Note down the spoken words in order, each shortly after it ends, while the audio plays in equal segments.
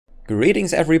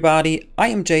Greetings everybody, I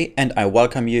am Jay and I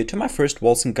welcome you to my first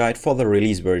Wolcen guide for the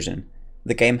release version.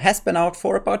 The game has been out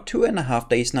for about 2.5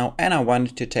 days now and I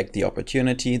wanted to take the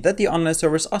opportunity that the online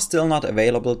servers are still not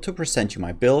available to present you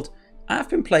my build I've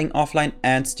been playing offline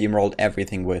and steamrolled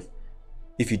everything with.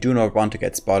 If you do not want to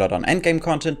get spoiled on endgame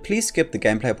content, please skip the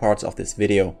gameplay parts of this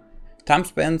video.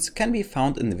 Timestamps can be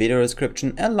found in the video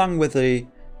description along with the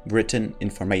written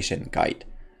information guide.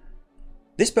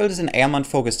 This build is an ailment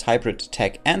focused hybrid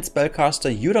attack and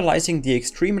spellcaster utilizing the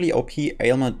extremely OP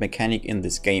ailment mechanic in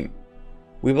this game.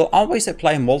 We will always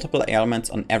apply multiple ailments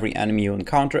on every enemy you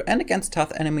encounter, and against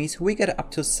tough enemies we get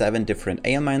up to 7 different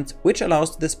ailments, which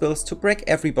allows this build to break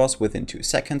every boss within 2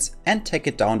 seconds and take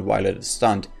it down while it is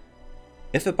stunned.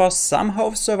 If a boss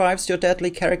somehow survives your deadly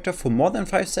character for more than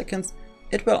 5 seconds,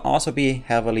 it will also be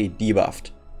heavily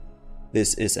debuffed.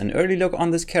 This is an early look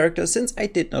on this character since I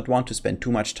did not want to spend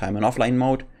too much time in offline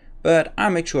mode, but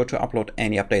I'll make sure to upload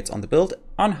any updates on the build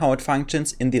on how it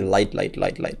functions in the late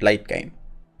game.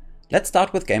 Let's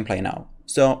start with gameplay now.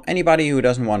 So anybody who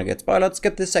doesn't want to get spoiled,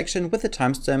 skip this section with the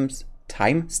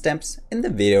timestamps in the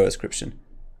video description.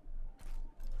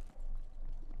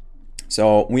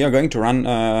 So we are going to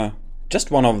run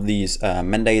just one of these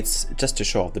mandates just to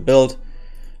show off the build.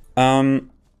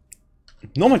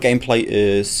 Normal gameplay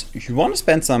is you want to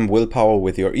spend some willpower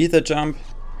with your ether jump,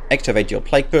 activate your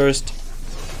plague burst,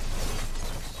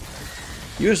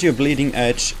 use your bleeding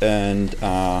edge, and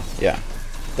yeah,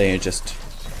 then you just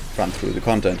run through the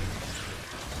content.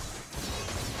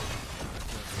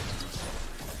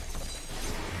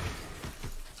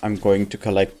 I'm going to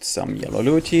collect some yellow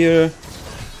loot here.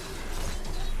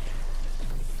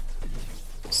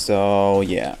 So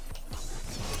yeah.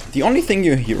 The only thing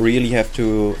you really have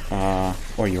to,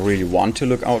 or you really want to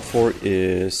look out for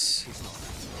is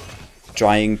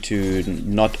trying to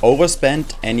not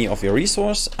overspend any of your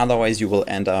resource, otherwise you will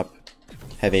end up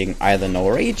having either no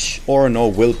rage or no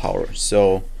willpower.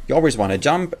 So you always want to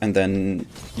jump and then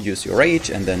use your rage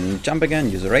and then jump again,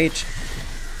 use a rage.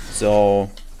 So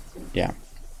yeah.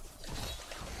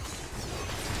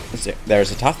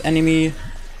 There's a tough enemy.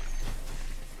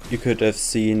 You could have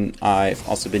seen I've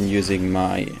also been using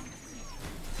my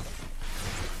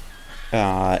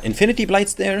Infinity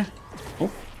Blades there.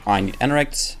 Oh, I need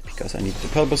Anorects because I need the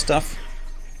purple stuff.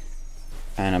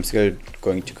 And I'm still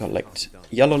going to collect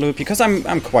yellow loot because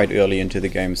I'm quite early into the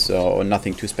game, so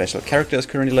nothing too special. Character is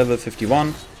currently level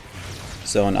 51,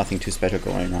 so nothing too special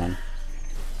going on.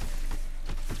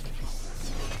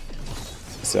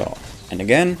 So, and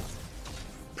again,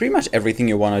 pretty much everything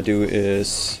you want to do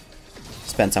is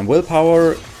spend some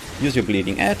willpower, use your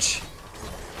bleeding edge,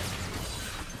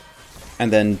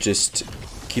 and then just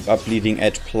keep up bleeding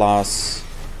edge plus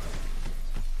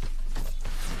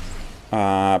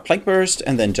plague burst,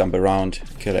 and then jump around,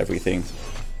 kill everything.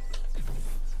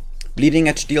 Bleeding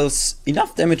edge deals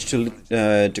enough damage to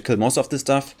kill most of the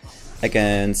stuff.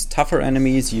 Against tougher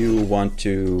enemies you want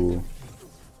to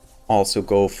also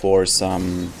go for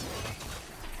some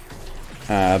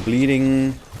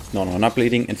bleeding. No, not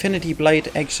bleeding. Infinity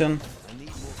Blade action.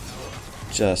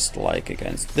 Just like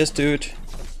against this dude.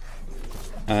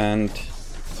 And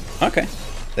okay,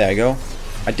 there you go.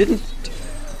 I didn't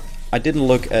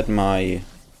look at my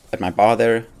bar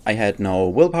there. I had no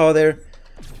willpower there.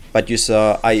 But you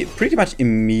saw I pretty much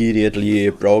immediately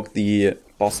broke the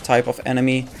boss type of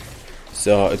enemy.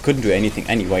 So it couldn't do anything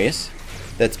anyways.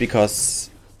 That's because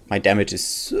my damage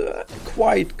is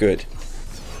quite good.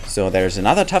 So there's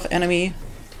another tough enemy.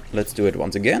 Let's do it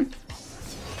once again.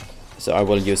 So I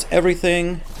will use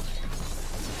everything.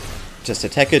 Just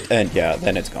attack it and yeah,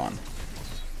 then it's gone.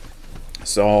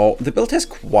 So the build has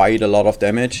quite a lot of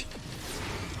damage.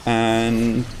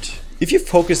 And if you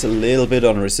focus a little bit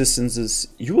on resistances,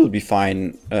 you will be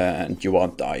fine and you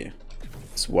won't die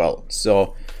as well.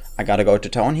 So I gotta go to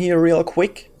town here real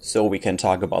quick so we can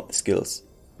talk about the skills.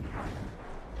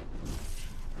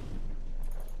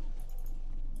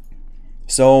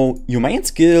 So your main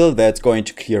skill that's going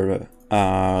to clear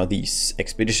these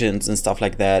expeditions and stuff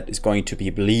like that is going to be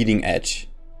Bleeding Edge.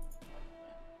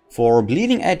 For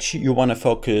Bleeding Edge you want to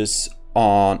focus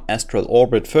on Astral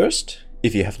Orbit first,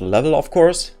 if you have the level of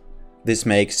course. This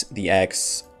makes the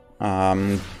axe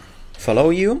follow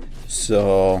you,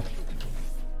 so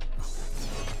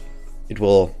it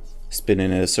will spin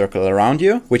in a circle around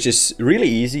you, which is really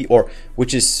easy, or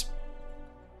which is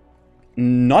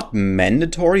not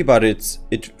mandatory, but it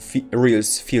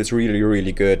feels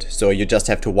really good. So you just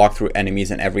have to walk through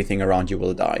enemies and everything around you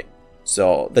will die.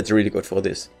 So that's really good for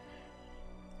this.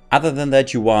 Other than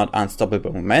that, you want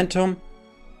unstoppable momentum.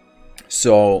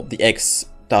 So the X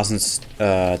doesn't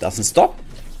stop.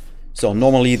 So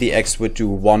normally the X would do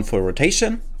 1 full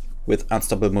rotation. With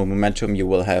unstoppable momentum you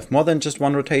will have more than just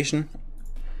 1 rotation.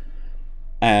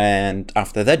 And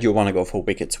after that you want to go for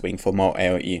Wicked Swing for more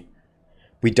AoE.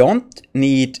 We don't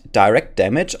need direct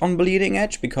damage on Bleeding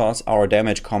Edge because our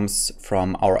damage comes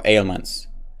from our ailments.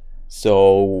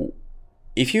 So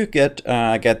if you get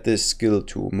this skill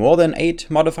to more than 8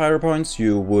 modifier points,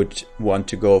 you would want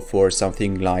to go for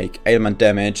something like ailment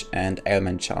damage and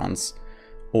ailment chance,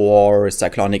 or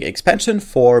cyclonic expansion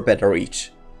for better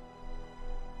reach.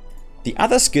 The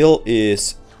other skill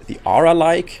is the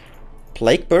aura-like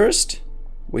Plague Burst,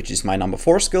 which is my number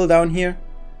 4 skill down here.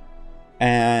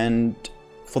 And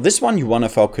for this one you want to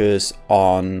focus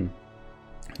on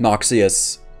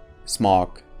Noxious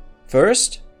Smog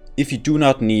first, if you do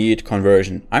not need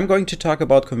conversion. I'm going to talk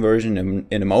about conversion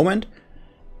in a moment,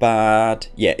 but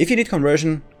yeah, if you need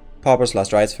conversion, Pauper's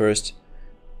Last Rites first.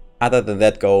 Other than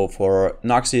that, go for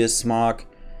Noxious Smog,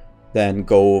 then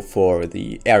go for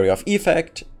the Area of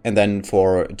Effect, and then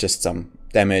for just some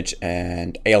damage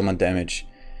and ailment damage.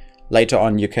 Later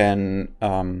on you can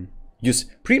use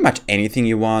pretty much anything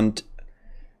you want.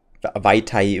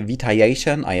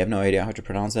 Vitiation, I have no idea how to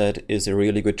pronounce that, is a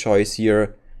really good choice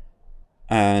here.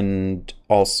 And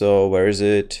also, where is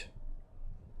it?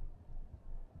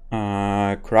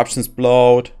 Corruption's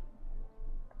Bloat.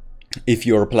 If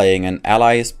you're playing an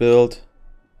allies build,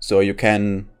 so you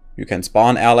can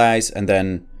spawn allies and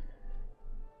then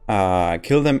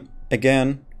kill them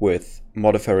again with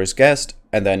Modiferous Guest,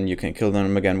 and then you can kill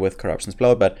them again with Corruption's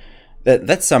Bloat. But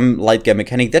that's some light game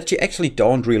mechanic that you actually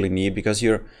don't really need, because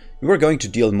you are going to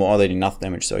deal more than enough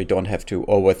damage, so you don't have to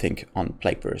overthink on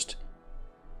Plague Burst.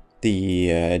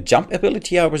 The jump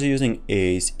ability I was using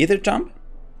is Ether Jump.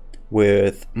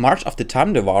 With March of the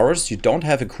Time Devourers, you don't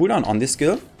have a cooldown on this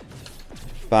skill,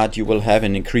 but you will have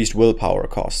an increased willpower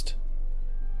cost.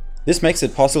 This makes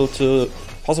it possible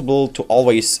to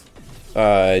always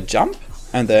jump,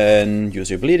 and then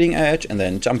use your Bleeding Edge, and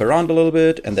then jump around a little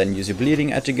bit, and then use your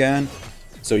Bleeding Edge again.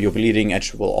 So your Bleeding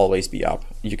Edge will always be up.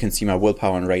 You can see my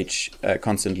willpower and rage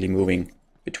constantly moving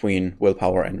between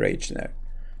willpower and rage there.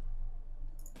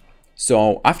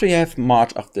 So after you have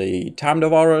March of the Time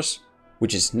Devourers,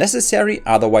 which is necessary,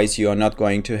 otherwise you are not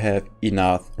going to have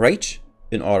enough rage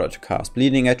in order to cast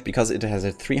Bleeding Edge, because it has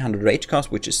a 300 rage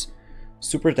cost, which is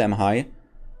super damn high.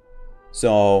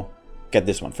 So get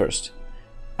this one first.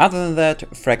 Other than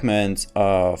that, Fragments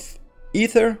of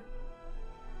Ether.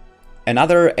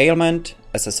 Another ailment.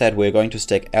 As I said, we're going to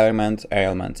stack ailments.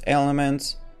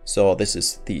 So this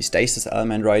is the stasis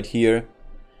element right here.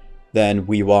 Then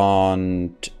we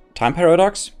want Time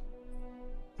Paradox.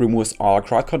 Removes all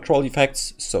crowd control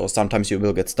effects. So sometimes you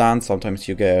will get stunned, sometimes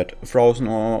you get frozen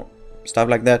or stuff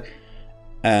like that.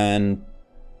 And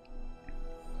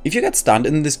if you get stunned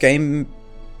in this game,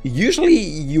 usually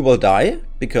you will die,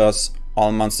 because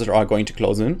all monsters are going to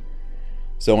close in.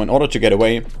 So in order to get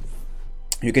away,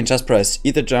 you can just press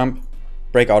Ether Jump,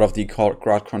 break out of the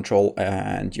crowd control,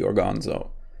 and you're gone. So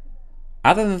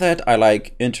other than that, I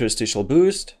like Interstitial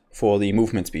Boost for the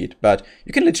movement speed, but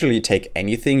you can literally take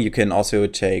anything. You can also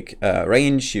take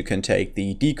range, you can take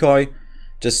the decoy,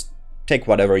 just take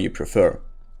whatever you prefer.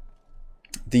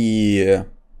 The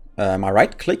my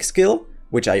right click skill,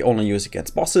 which I only use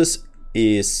against bosses,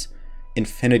 is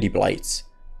Infinity Blades.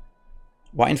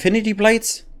 Why Infinity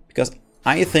Blades? Because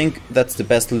I think that's the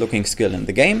best looking skill in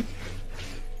the game,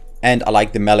 and I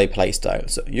like the melee playstyle.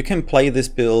 So you can play this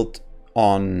build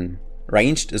on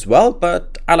ranged as well,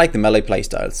 but I like the melee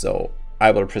playstyle, so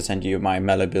I will present you my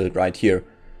melee build right here.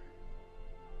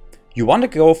 You want to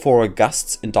go for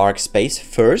Gusts in Dark Space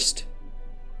first,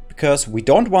 because we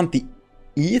don't want the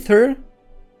Ether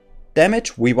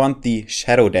damage, we want the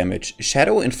Shadow damage.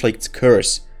 Shadow inflicts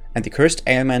Curse, and the Cursed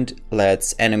ailment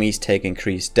lets enemies take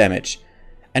increased damage.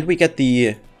 And we get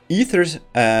the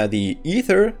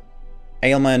Ether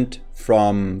ailment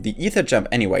from the Ether Jump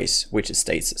anyways, which is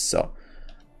stasis. So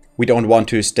we don't want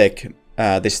to stack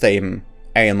the same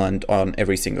ailment on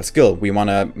every single skill. We want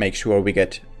to make sure we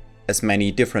get as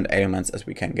many different ailments as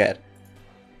we can get.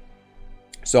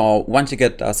 So once you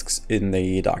get Dusks in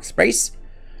the Dark Space,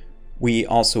 we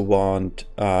also want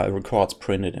Records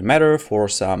Printed in Matter for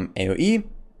some AoE.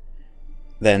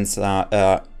 Then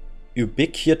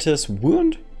Ubiquitous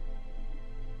Wound,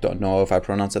 don't know if I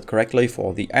pronounced that correctly,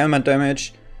 for the ailment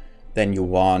damage. Then you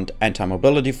want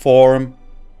Anti-Mobility Form.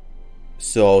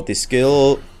 So the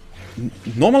skill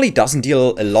normally doesn't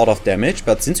deal a lot of damage,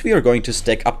 but since we are going to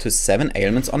stack up to 7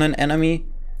 ailments on an enemy,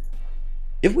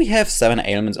 if we have 7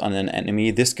 ailments on an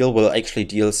enemy, this skill will actually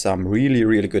deal some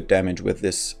really good damage with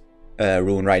this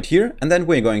rune right here, and then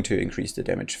we're going to increase the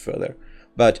damage further.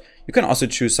 But You can also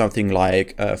choose something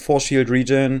like force shield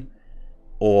regen,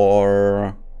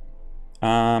 or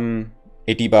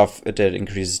a debuff that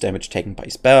increases damage taken by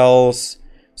spells,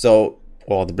 so,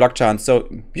 or the block chance. So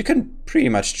you can pretty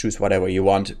much choose whatever you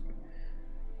want.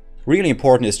 Really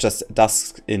important is just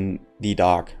Dusk in the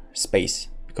Dark space,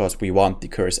 because we want the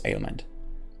Curse Ailment.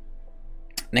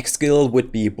 Next skill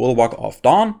would be Bulwark of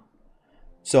Dawn.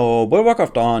 So Bulwark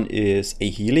of Dawn is a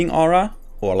healing aura,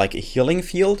 or like a healing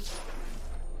field,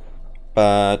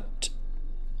 but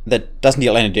that doesn't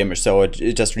deal any damage, so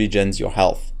it just regens your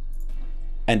health.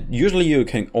 And usually you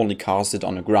can only cast it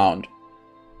on the ground.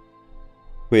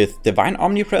 With Divine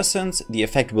Omnipresence, the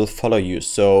effect will follow you,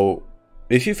 so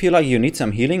if you feel like you need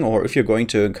some healing, or if you're going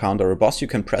to encounter a boss, you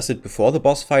can press it before the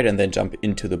boss fight and then jump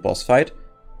into the boss fight.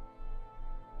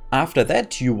 After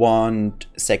that you want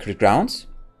Sacred Grounds,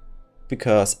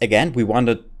 because again we want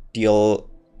to deal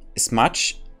as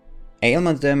much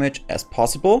ailment damage as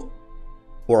possible,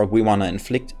 or we want to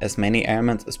inflict as many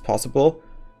ailments as possible.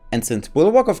 And since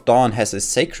Bulwark of Dawn has a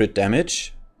sacred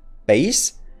damage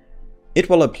base, it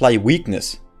will apply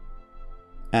weakness.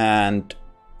 And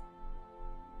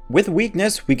with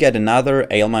weakness we get another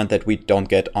ailment that we don't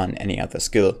get on any other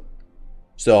skill.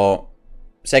 So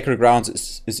Sacred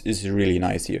Grounds is really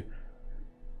nice here.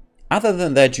 Other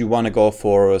than that, you want to go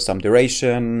for some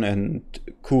duration and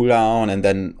cooldown, and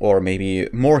then, or maybe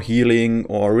more healing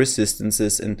or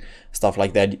resistances and stuff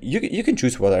like that. You can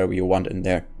choose whatever you want in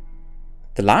there.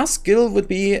 The last skill would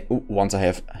be, once I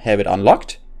have it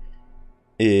unlocked,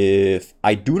 if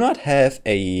I do not have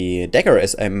a dagger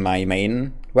as my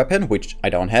main weapon, which I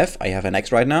don't have, I have an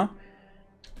axe right now.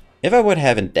 If I would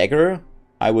have a dagger,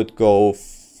 I would go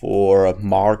for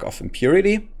Mark of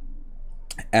Impurity.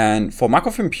 And for Mark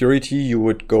of Impurity, you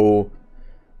would go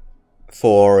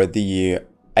for the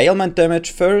ailment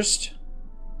damage first.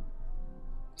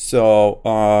 So,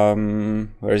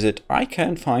 where is it? I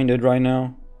can't find it right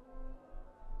now.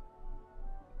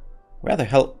 Where the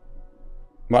hell?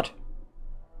 What?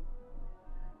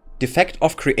 Defect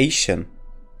of Creation.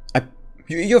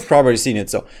 You've probably seen it,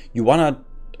 so you wanna...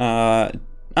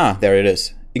 there it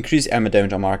is. Increase ailment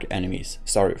damage on marked enemies.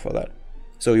 Sorry for that.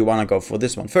 So you want to go for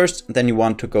this one first, then you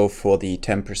want to go for the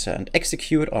 10%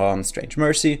 execute on Strange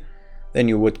Mercy. Then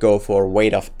you would go for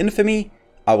Weight of Infamy.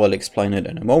 I will explain it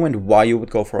in a moment why you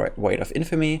would go for Weight of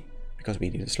Infamy, because we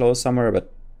need to slow somewhere,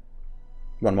 but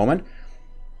one moment.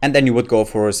 And then you would go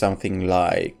for something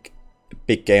like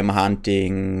Big Game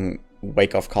Hunting,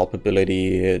 Wake of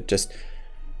Culpability, just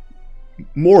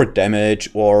more damage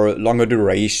or longer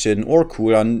duration or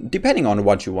cooldown, depending on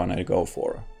what you want to go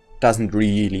for. Doesn't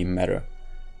really matter.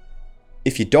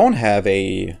 If you don't have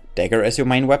a dagger as your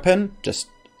main weapon, just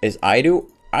as I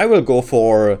do, I will go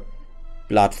for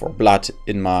Blood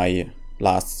in my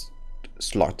last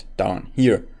slot down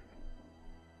here.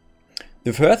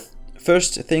 The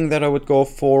first thing that I would go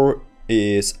for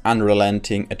is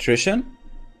Unrelenting Attrition.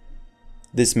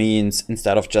 This means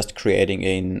instead of just creating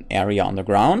an area on the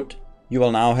ground, you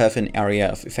will now have an area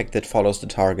of effect that follows the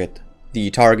target.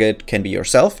 The target can be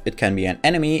yourself, it can be an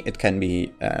enemy, it can be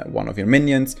one of your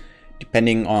minions.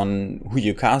 Depending on who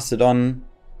you cast it on,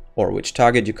 or which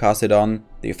target you cast it on,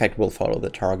 the effect will follow the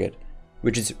target.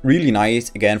 Which is really nice.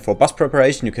 Again, for boss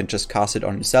preparation, you can just cast it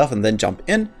on yourself and then jump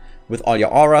in with all your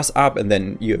auras up, and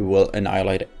then you will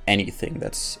annihilate anything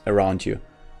that's around you.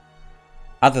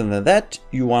 Other than that,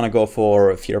 you want to go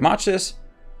for Fear Marches.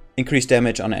 Increase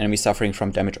damage on enemies suffering from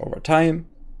damage over time.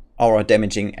 Our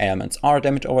damaging ailments are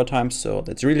damage over time, so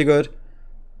that's really good.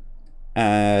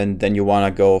 And then you want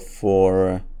to go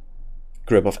for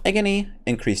Grip of Agony,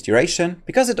 increased duration,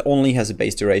 because it only has a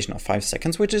base duration of 5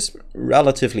 seconds, which is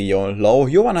relatively low.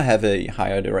 You want to have a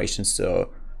higher duration, so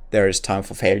there is time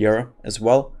for failure as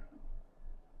well.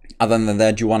 Other than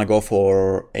that, you want to go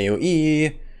for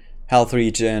AoE, health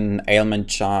regen, ailment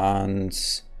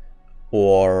chance,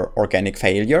 or organic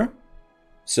failure.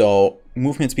 So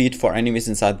movement speed for enemies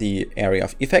inside the area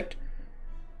of effect,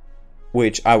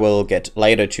 which I will get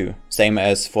later too. Same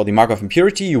as for the Mark of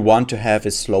Impurity, you want to have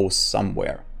it slow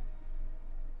somewhere.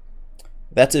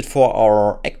 That's it for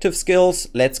our active skills.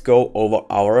 Let's go over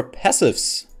our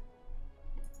passives.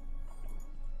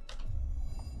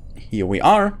 Here we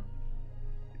are.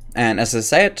 And as I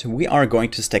said, we are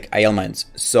going to stack ailments.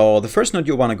 So the first node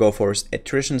you want to go for is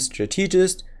Attrition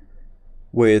Strategist,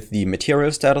 with the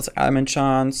material status ailment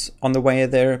chance on the way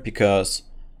there, because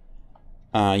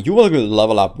you will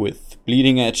level up with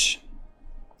Bleeding Edge,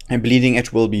 and Bleeding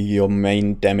Edge will be your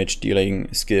main damage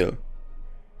dealing skill.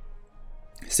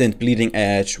 Since Bleeding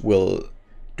Edge will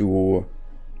do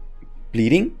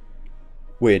bleeding,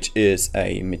 which is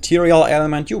a material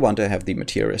element. You want to have the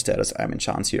material status element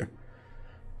chance here.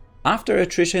 After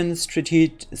attrition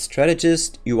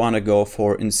strategist, you want to go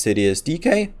for insidious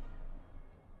decay.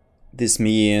 This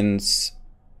means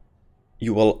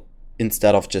you will,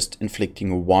 instead of just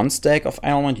inflicting 1 stack of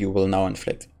ailment, you will now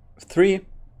inflict 3.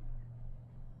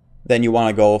 Then you want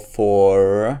to go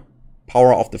for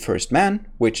power of the first man,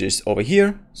 which is over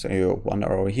here. So you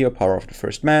wander over here, power of the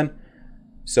first man.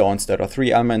 So instead of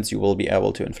 3 ailments, you will be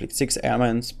able to inflict 6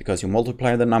 ailments because you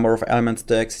multiply the number of ailment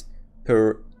stacks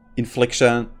per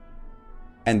infliction.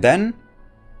 And then,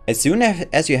 as soon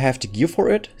as you have the gear for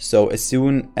it, so as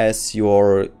soon as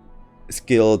your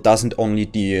skill doesn't only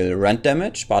deal rend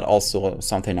damage, but also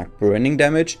something like burning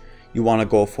damage, you want to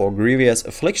go for Grievous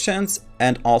Afflictions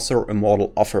and also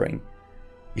Immortal Offering.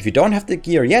 If you don't have the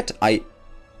gear yet, I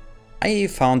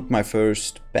found my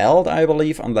first belt, I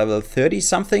believe, on level 30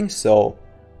 something, so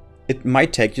it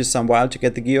might take you some while to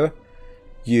get the gear.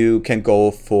 You can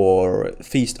go for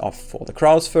Feast for the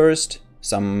Crows first,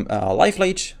 some Life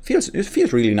Leech. It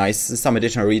feels really nice, some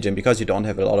additional regen because you don't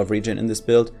have a lot of regen in this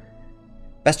build.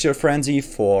 Bestial Frenzy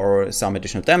for some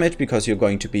additional damage because you're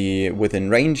going to be within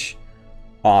range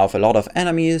of a lot of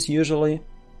enemies usually.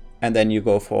 And then you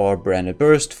go for Branded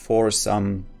Burst for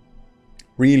some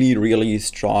really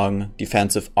strong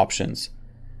defensive options.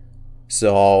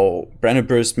 So Branded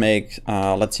Burst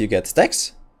lets you get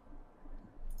stacks,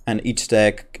 and each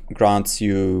stack grants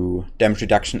you damage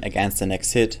reduction against the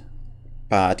next hit,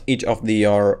 but each of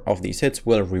these hits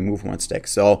will remove 1 stack.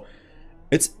 So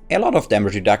it's a lot of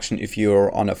damage reduction if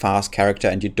you're on a fast character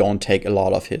and you don't take a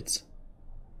lot of hits.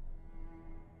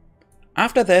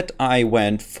 After that, I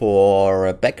went for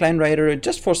a Backline Raider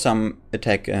just for some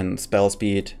attack and spell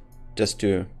speed, just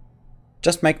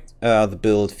make the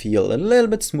build feel a little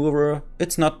bit smoother.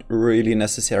 It's not really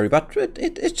necessary, but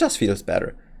it just feels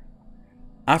better.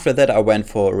 After that, I went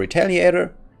for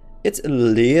Retaliator. It's a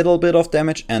little bit of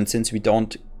damage, and since we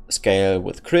don't scale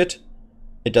with crit,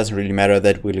 it doesn't really matter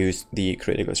that we lose the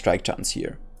critical strike chance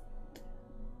here.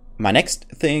 My next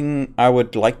thing I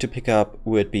would like to pick up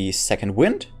would be Second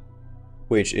Wind,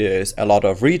 which is a lot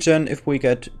of regen if we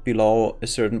get below a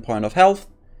certain point of health.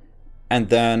 And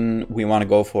then we want to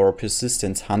go for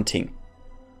Persistence Hunting.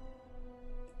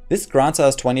 This grants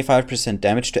us 25%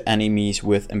 damage to enemies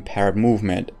with impaired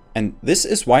movement. And this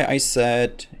is why I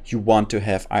said you want to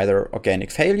have either Organic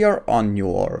Failure on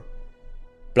your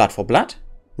Blood for Blood,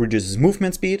 reduces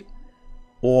movement speed,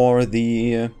 or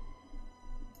the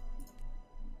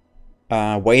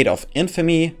Weight of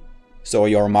Infamy, so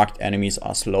your marked enemies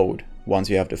are slowed once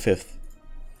you have the fifth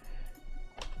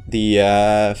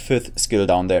skill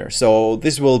down there. So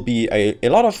this will be a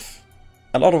lot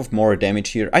of more damage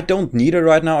here. I don't need it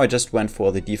right now, I just went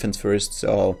for the defense first,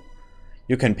 so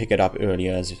you can pick it up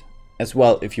earlier as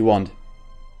well if you want.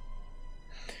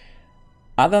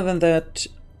 Other than that,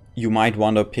 you might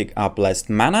want to pick up Blessed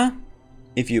Mana.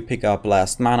 If you pick up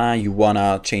Blessed Mana, you want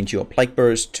to change your Plague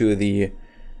Burst to the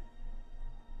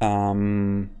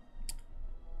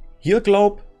Heal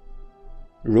Globe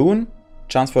rune.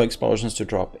 Chance for explosions to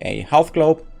drop a Health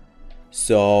Globe.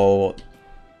 So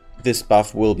this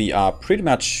buff will be up pretty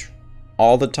much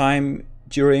all the time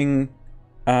during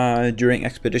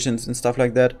expeditions and stuff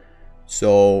like that.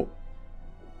 So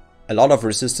a lot of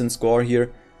resistance score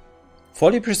here.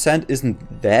 40%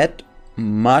 isn't that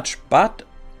much, but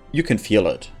you can feel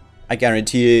it. I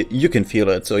guarantee you can feel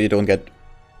it, so you don't get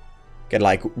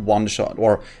like one shot,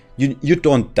 or you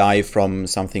don't die from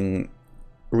something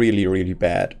really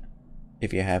bad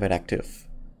if you have it active.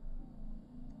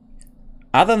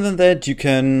 Other than that, you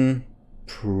can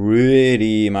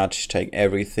pretty much take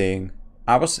everything.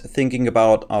 I was thinking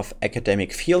about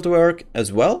Academic Fieldwork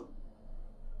as well,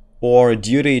 or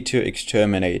Duty to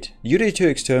Exterminate. Duty to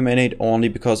Exterminate only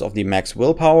because of the max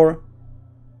willpower.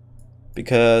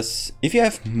 Because if you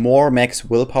have more max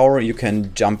willpower, you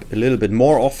can jump a little bit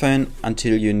more often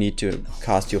until you need to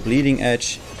cast your Bleeding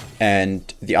Edge,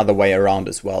 and the other way around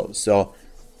as well. So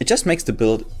it just makes the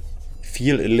build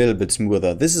feel a little bit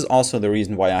smoother. This is also the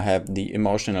reason why I have the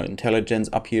Emotional Intelligence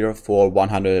up here for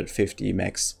 150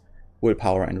 max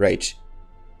willpower and rage.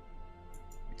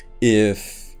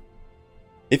 If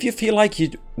you feel like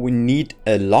we need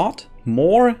a lot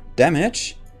more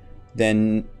damage,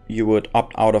 then you would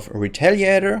opt out of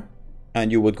Retaliator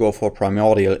and you would go for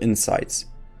Primordial Insights.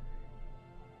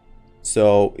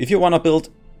 So if you want to build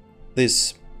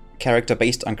this character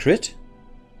based on crit,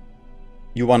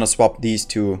 you want to swap these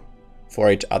two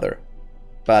for each other.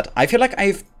 But I feel like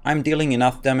I'm dealing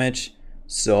enough damage,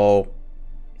 so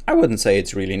I wouldn't say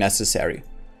it's really necessary.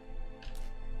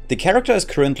 The character is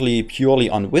currently purely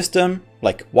on wisdom,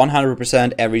 like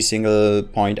 100% every single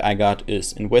point I got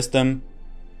is in wisdom.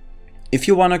 If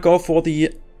you want to go for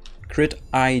the crit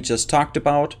I just talked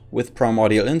about with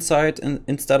Primordial Insight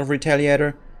instead of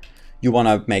Retaliator, you want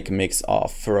to make a mix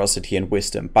of ferocity and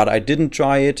wisdom, but I didn't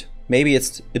try it. Maybe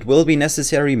it will be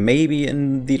necessary, maybe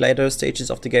in the later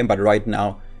stages of the game, but right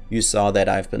now you saw that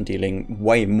I've been dealing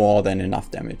way more than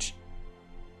enough damage.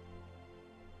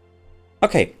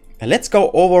 Okay, let's go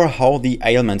over how the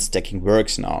ailment stacking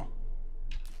works now.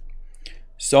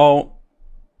 So,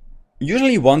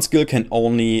 usually one skill can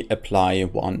only apply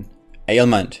one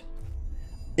ailment.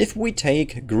 If we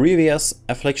take Grievous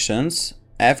Afflictions,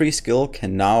 every skill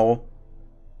can now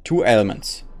 2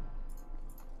 ailments.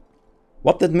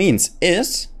 What that means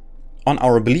is, on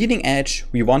our bleeding edge,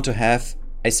 we want to have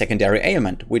a secondary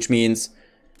ailment, which means,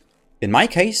 in my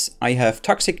case, I have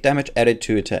toxic damage added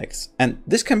to attacks. And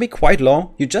this can be quite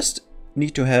low. You just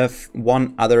need to have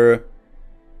one other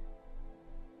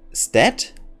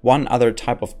stat, one other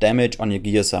type of damage on your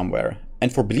gear somewhere.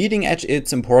 And for bleeding edge,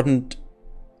 it's important.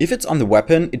 If it's on the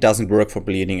weapon, it doesn't work for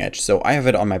bleeding edge. So I have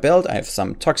it on my belt. I have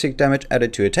some toxic damage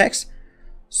added to attacks.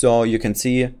 So you can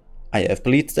see I have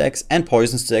bleed stacks and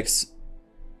poison stacks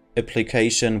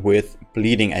application with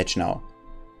bleeding edge now.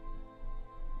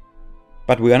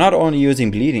 But we are not only using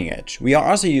bleeding edge, we are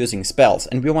also using spells,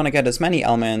 and we want to get as many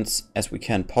elements as we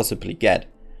can possibly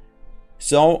get.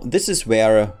 So this is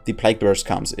where the Plague Burst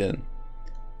comes in.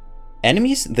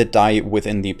 Enemies that die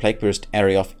within the Plague Burst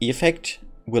area of effect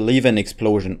will leave an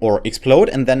explosion or explode,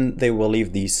 and then they will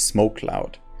leave the smoke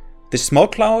cloud. The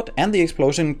smoke cloud and the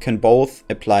explosion can both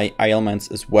apply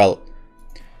ailments as well.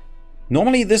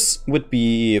 Normally this would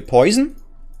be poison,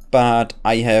 but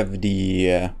I have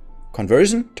the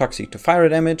conversion, toxic to fire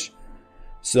damage,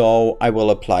 so I will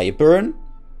apply burn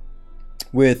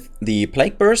with the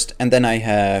Plague Burst, and then I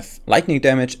have lightning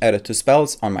damage added to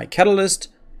spells on my catalyst,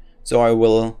 so I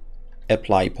will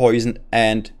apply poison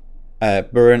and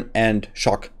burn and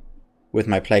shock with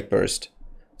my Plague Burst.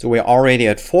 So we're already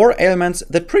at 4 ailments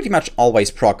that pretty much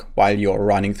always proc while you're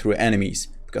running through enemies,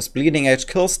 because bleeding edge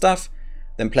kills stuff,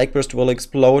 then Plague Burst will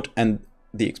explode, and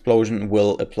the explosion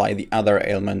will apply the other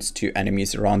ailments to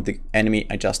enemies around the enemy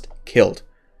I just killed.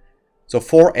 So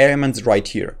 4 ailments right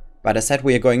here. But as I said,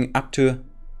 we are going up to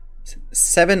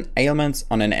 7 ailments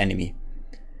on an enemy.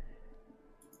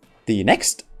 The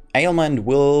next ailment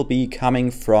will be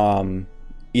coming from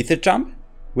Ether Jump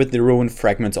with the rune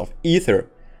Fragments of Ether.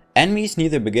 Enemies near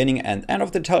the beginning and end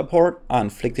of the teleport are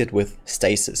inflicted with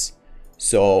stasis.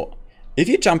 So if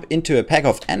you jump into a pack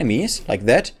of enemies like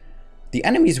that, the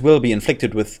enemies will be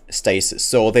inflicted with stasis.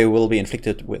 So they will be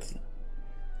inflicted with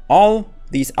all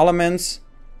these elements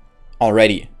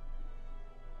already.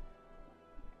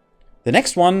 The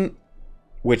next one,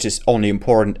 which is only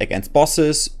important against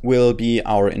bosses, will be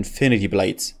our Infinity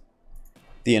Blades.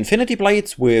 The Infinity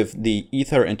Blades with the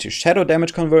Ether into Shadow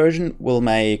damage conversion will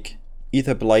make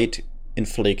Ether Blade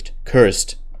inflict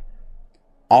Cursed.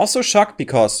 Also Shock,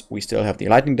 because we still have the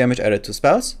lightning damage added to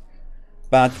spells,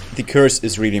 but the Curse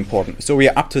is really important. So we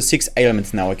are up to 6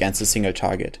 ailments now against a single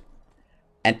target.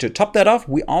 And to top that off,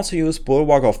 we also use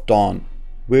Bulwark of Dawn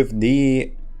with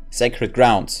the Sacred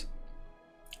Grounds.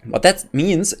 What that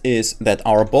means is that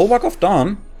our Bulwark of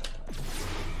Dawn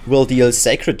will deal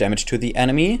sacred damage to the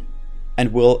enemy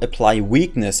and will apply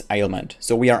weakness ailment.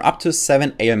 So we are up to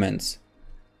 7 ailments.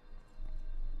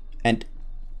 And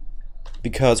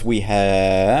because we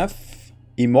have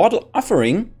Immortal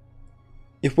Offering,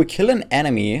 if we kill an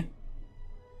enemy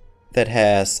that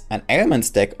has an ailment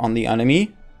stack on the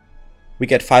enemy, we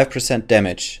get 5%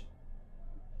 damage.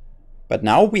 But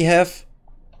now we have,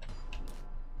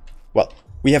 well,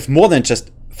 we have more than just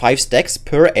 5 stacks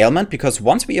per ailment, because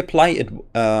once we apply it,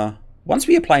 once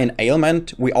we apply an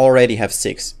ailment, we already have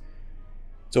 6.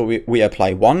 So we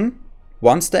apply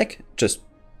one stack, just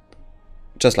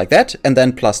like that, and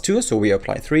then +2, so we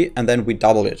apply 3, and then we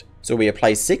double it. So we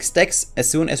apply 6 stacks as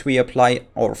soon as we apply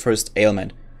our first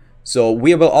ailment. So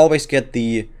we will always get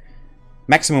the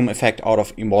maximum effect out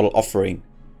of Immortal Offering.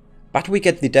 But we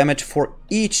get the damage for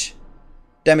each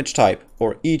damage type,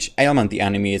 or each ailment the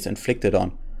enemy is inflicted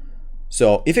on.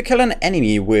 So if you kill an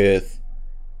enemy with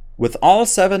all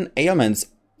 7 ailments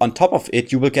on top of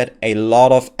it, you will get a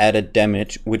lot of added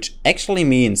damage, which actually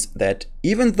means that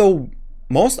even though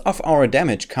most of our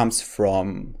damage comes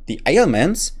from the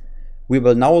ailments, we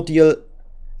will now deal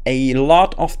a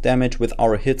lot of damage with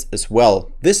our hits as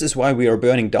well. This is why we are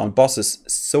burning down bosses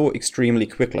so extremely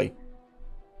quickly.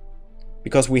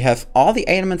 Because we have all the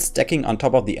ailments stacking on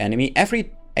top of the enemy.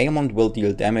 Every ailment will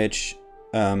deal damage,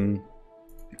 no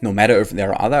matter if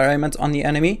there are other ailments on the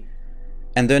enemy.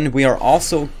 And then we are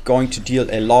also going to deal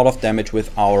a lot of damage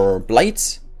with our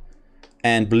blades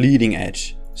and bleeding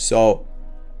edge. So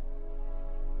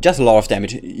just a lot of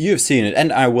damage. You've seen it,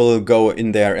 and I will go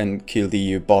in there and kill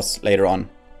the boss later on.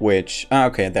 Which,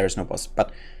 okay, there's no boss,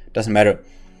 but doesn't matter.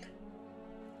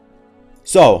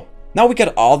 So now we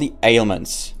get all the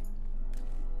ailments.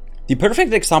 The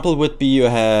perfect example would be you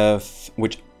have,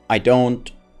 which I don't,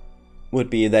 would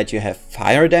be that you have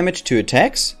fire damage to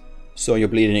attacks. So your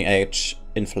bleeding edge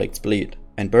inflicts bleed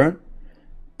and burn.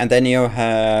 And then you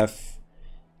have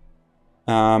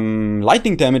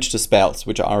lightning damage to spells,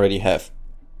 which I already have.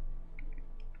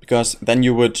 Because then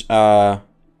you would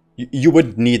you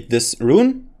wouldn't need this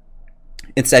rune.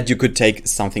 Instead you could take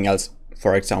something else,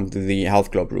 for example the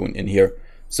health globe rune in here.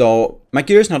 So my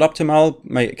gear is not optimal,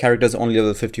 my character is only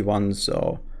level 51,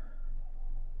 so...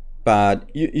 But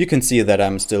you can see that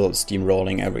I'm still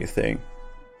steamrolling everything.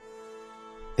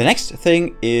 The next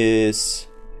thing is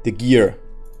the gear.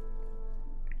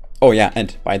 Oh yeah,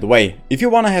 and by the way, if you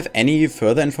want to have any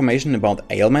further information about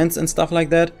ailments and stuff like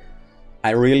that,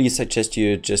 I really suggest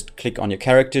you just click on your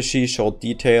character sheet, short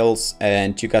details,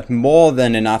 and you got more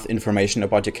than enough information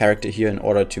about your character here in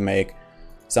order to make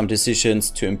some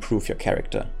decisions to improve your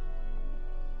character.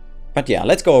 But yeah,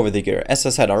 let's go over the gear. As I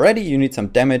said already, you need some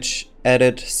damage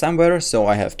added somewhere, so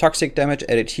I have toxic damage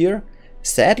added here.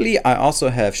 Sadly, I also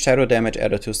have shadow damage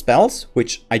added to spells,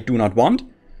 which I do not want.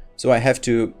 So I have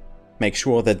to make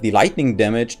sure that the lightning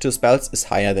damage to spells is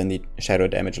higher than the shadow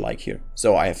damage like here.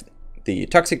 So I have the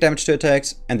toxic damage to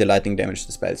attacks and the lightning damage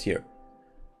to spells here.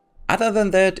 Other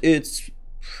than that, it's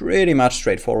pretty much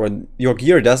straightforward. Your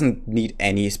gear doesn't need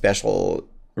any special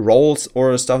rolls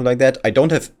or stuff like that. I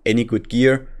don't have any good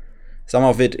gear. Some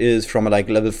of it is from like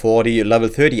level 40, level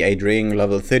 38 ring,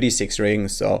 level 36 ring,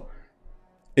 so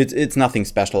it's nothing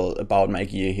special about my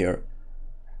gear here.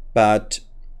 But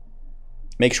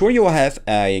make sure you have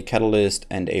a catalyst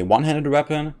and a one-handed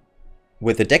weapon.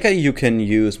 With a dagger you can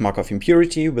use Mark of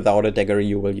Impurity, without a dagger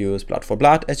you will use Blood for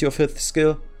Blood as your 5th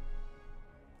skill.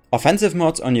 Offensive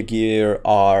mods on your gear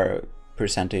are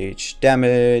percentage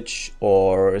damage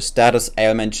or status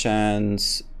ailment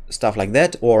chance, stuff like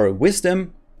that, or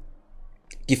wisdom.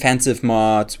 Defensive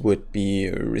mods would be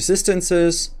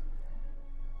resistances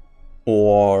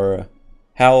or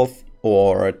health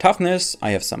or toughness.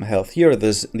 I have some health here.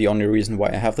 This is the only reason why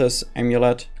I have this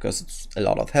amulet, because it's a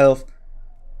lot of health.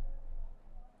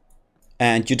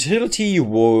 And utility,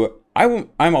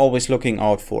 I'm always looking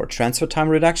out for transfer time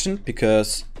reduction,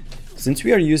 because since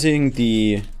we are using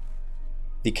the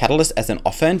catalyst as an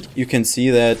offhand, you can see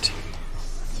that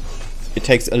it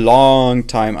takes a long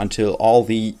time until all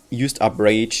the used up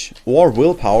rage or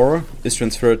willpower is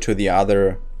transferred to the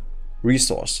other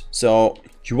resource. So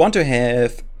you want to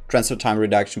have transfer time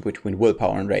reduction between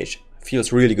willpower and rage.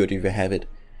 Feels really good if you have it.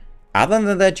 Other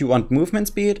than that, you want movement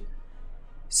speed,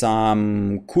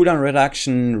 some cooldown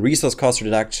reduction, resource cost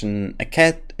reduction,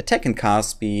 attack and cast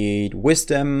speed,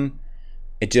 wisdom,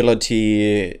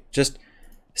 agility, just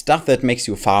stuff that makes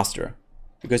you faster.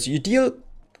 Because you deal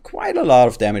quite a lot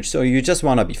of damage, so you just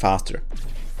want to be faster.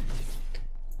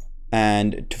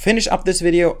 And to finish up this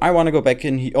video, I want to go back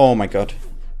in here. Oh my god.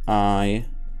 I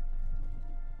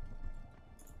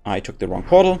took the wrong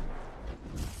portal.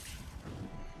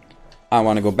 I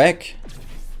want to go back.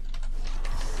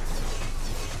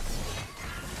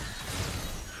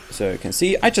 So you can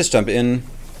see, I just jump in,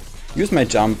 use my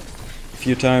jump a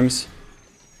few times.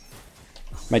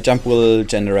 My jump will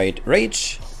generate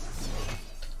rage.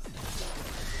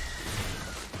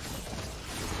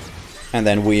 And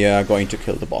then we are going to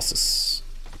kill the bosses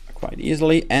quite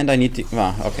easily. And I need to...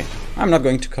 okay. I'm not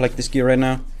going to collect this gear right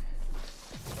now.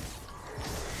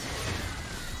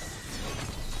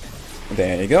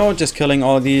 There you go. Just killing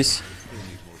all these.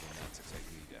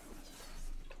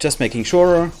 Just making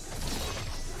sure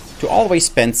to always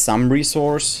spend some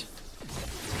resource,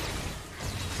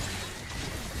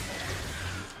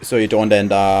 so you don't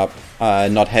end up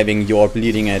not having your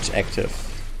bleeding edge active.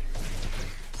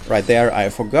 Right there, I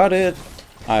forgot it.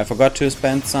 I forgot to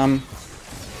spend some,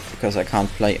 because I can't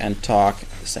play and talk at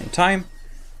the same time.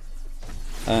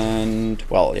 And,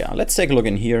 well, yeah, let's take a look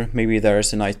in here. Maybe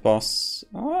there's a nice boss.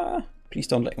 Please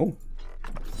don't let... Oh.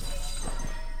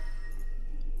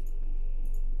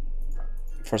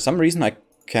 For some reason, I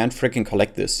can't freaking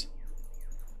collect this.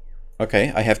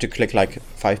 Okay, I have to click like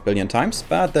 5 billion times,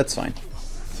 but that's fine.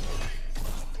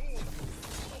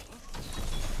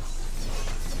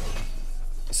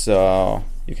 So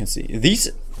you can see these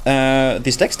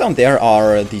stacks down there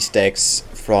are the stacks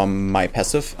from my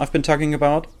passive I've been talking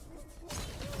about.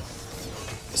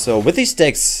 So with these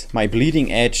decks, my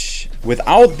bleeding edge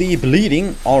without the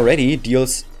bleeding already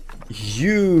deals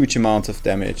huge amounts of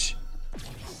damage.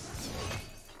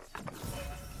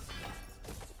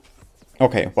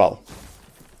 Okay, well,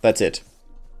 that's it.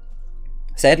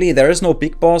 Sadly, there is no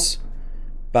big boss,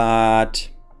 but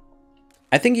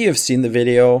I think you have seen the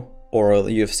video, or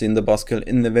you have seen the boss kill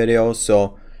in the video,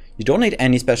 so you don't need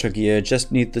any special gear,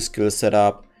 just need the skill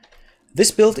setup.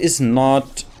 This build is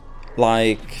not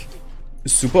like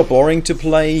super boring to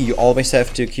play. You always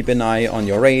have to keep an eye on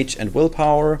your rage and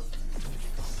willpower.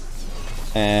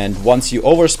 And once you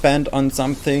overspend on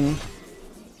something,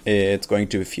 it's going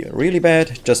to feel really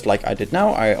bad, just like I did now.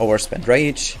 I overspent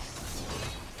rage.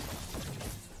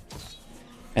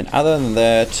 And other than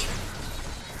that,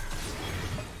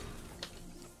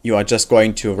 you are just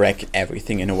going to wreck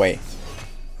everything in a way.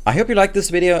 I hope you like this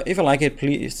video. If you like it,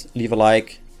 please leave a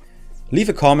like. Leave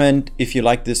a comment if you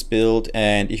like this build,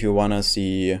 and if you wanna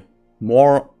see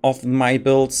more of my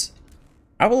builds.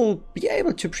 I will be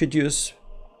able to produce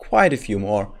quite a few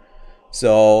more.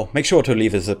 So make sure to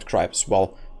leave a subscribe as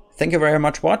well. Thank you very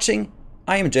much for watching.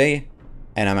 I am Jay,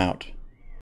 and I'm out.